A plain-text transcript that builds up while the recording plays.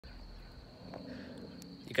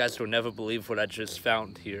guys will never believe what I just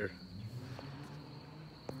found here.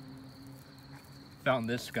 Found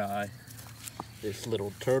this guy, this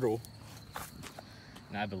little turtle,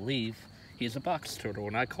 and I believe he's a box turtle,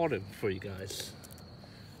 and I caught him for you guys.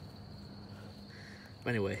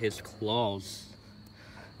 Anyway, his claws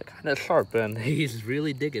are kind of sharp, and he's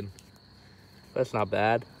really digging. That's not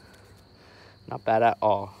bad. Not bad at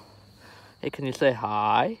all. Hey, can you say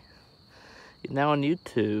hi? You're now on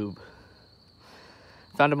YouTube.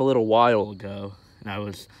 Found him a little while ago, and I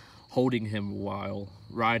was holding him while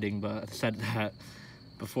riding, but I said that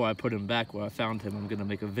before I put him back where I found him, I'm gonna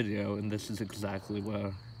make a video, and this is exactly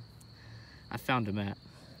where I found him at.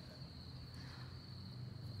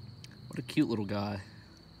 What a cute little guy.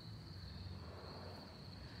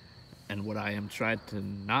 And what I am trying to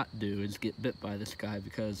not do is get bit by this guy,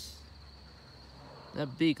 because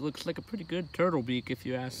that beak looks like a pretty good turtle beak if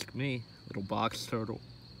you ask me. Little box turtle.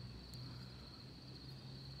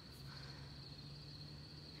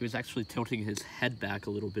 He was actually tilting his head back a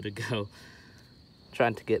little bit ago,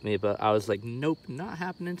 trying to get me, but I was like, nope, not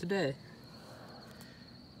happening today.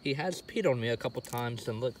 He has peed on me a couple times,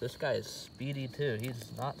 and look, this guy is speedy too.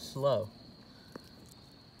 He's not slow.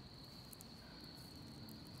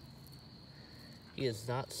 He is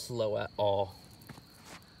not slow at all.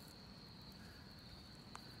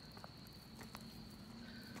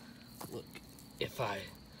 Look, if I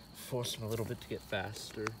force him a little bit to get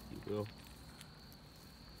faster, he will.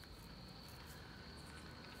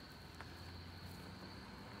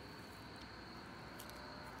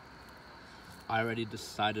 I already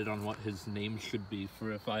decided on what his name should be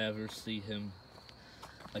for if I ever see him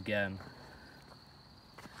again.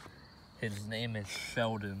 His name is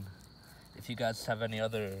Sheldon. If you guys have any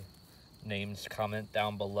other names, comment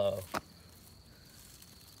down below.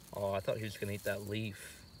 Oh, I thought he was gonna eat that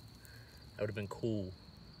leaf. That would have been cool.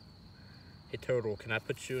 Hey turtle, can I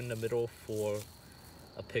put you in the middle for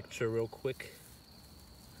a picture real quick?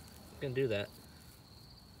 You can do that.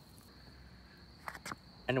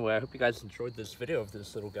 Anyway, I hope you guys enjoyed this video of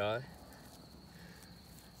this little guy.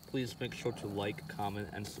 Please make sure to like, comment,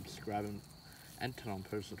 and subscribe, and turn on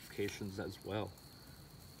post notifications as well.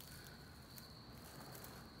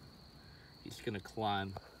 He's gonna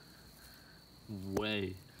climb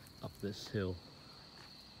way up this hill.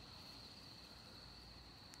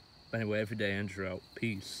 Anyway, everyday Andrew out.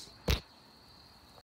 Peace.